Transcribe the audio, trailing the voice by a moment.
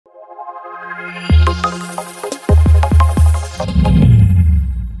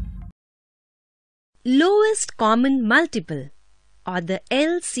Lowest common multiple, or the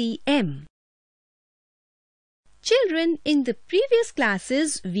LCM. Children, in the previous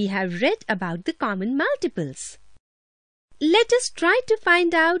classes we have read about the common multiples. Let us try to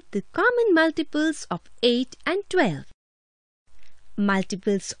find out the common multiples of 8 and 12.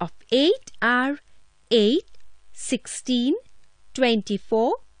 Multiples of 8 are 8, 16,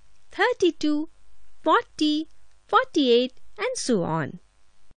 24, 32, 40, 48 and so on.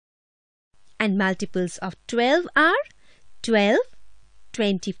 And multiples of 12 are 12,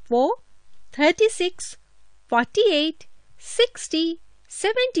 24, 36, 48, 60,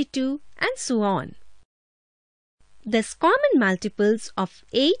 72 and so on. Thus, common multiples of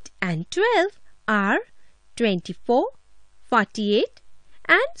 8 and 12 are 24, 48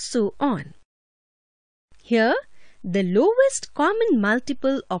 and so on. Here, the lowest common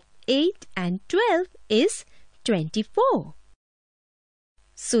multiple of 8 and 12 is 24.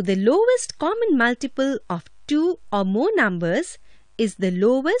 So, the lowest common multiple of 2 or more numbers is the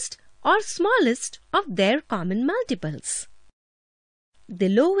lowest or smallest of their common multiples. The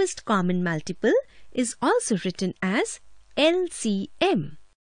lowest common multiple is also written as LCM.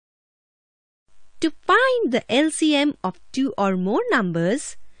 To find the LCM of 2 or more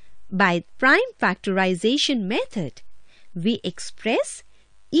numbers by prime factorization method, we express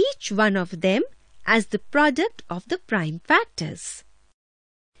each one of them as the product of the prime factors.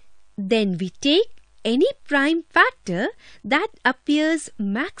 Then we take any prime factor that appears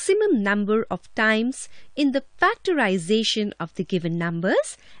maximum number of times in the factorization of the given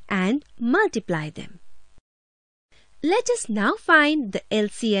numbers and multiply them. Let us now find the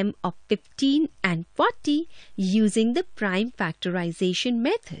LCM of 15 and 40 using the prime factorization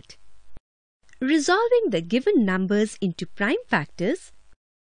method. Resolving the given numbers into prime factors,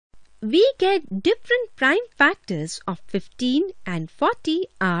 we get different prime factors of 15 and 40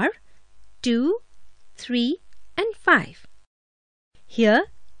 are 2, 3 and 5. Here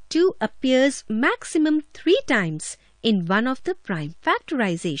 2 appears maximum 3 times in one of the prime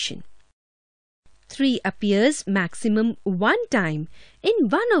factorization. 3 appears maximum 1 time in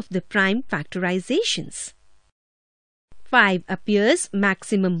one of the prime factorizations. 5 appears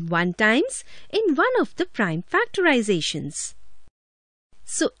maximum 1 times in one of the prime factorizations.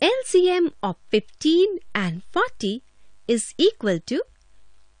 So LCM of 15 and 40 is equal to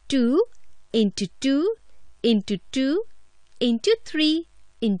 2 into 2 into 2 into 3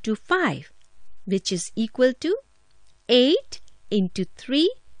 into 5, which is equal to 8 into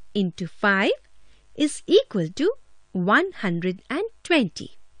 3 into 5 is equal to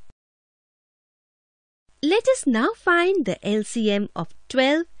 120. Let us now find the LCM of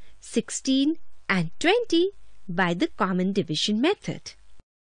 12, 16 and 20 by the common division method.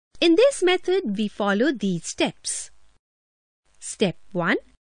 In this method, we follow these steps. Step 1.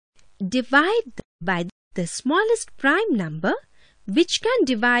 Divide by the smallest prime number which can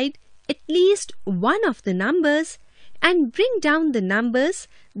divide at least one of the numbers and bring down the numbers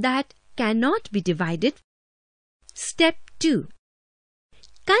that cannot be divided. Step 2.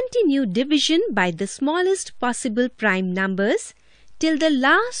 Continue division by the smallest possible prime numbers till the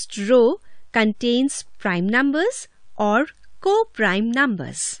last row contains prime numbers or co-prime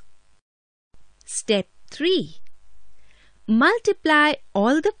numbers. Step 3. Multiply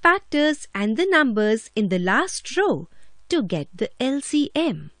all the factors and the numbers in the last row to get the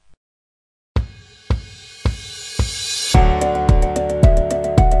LCM.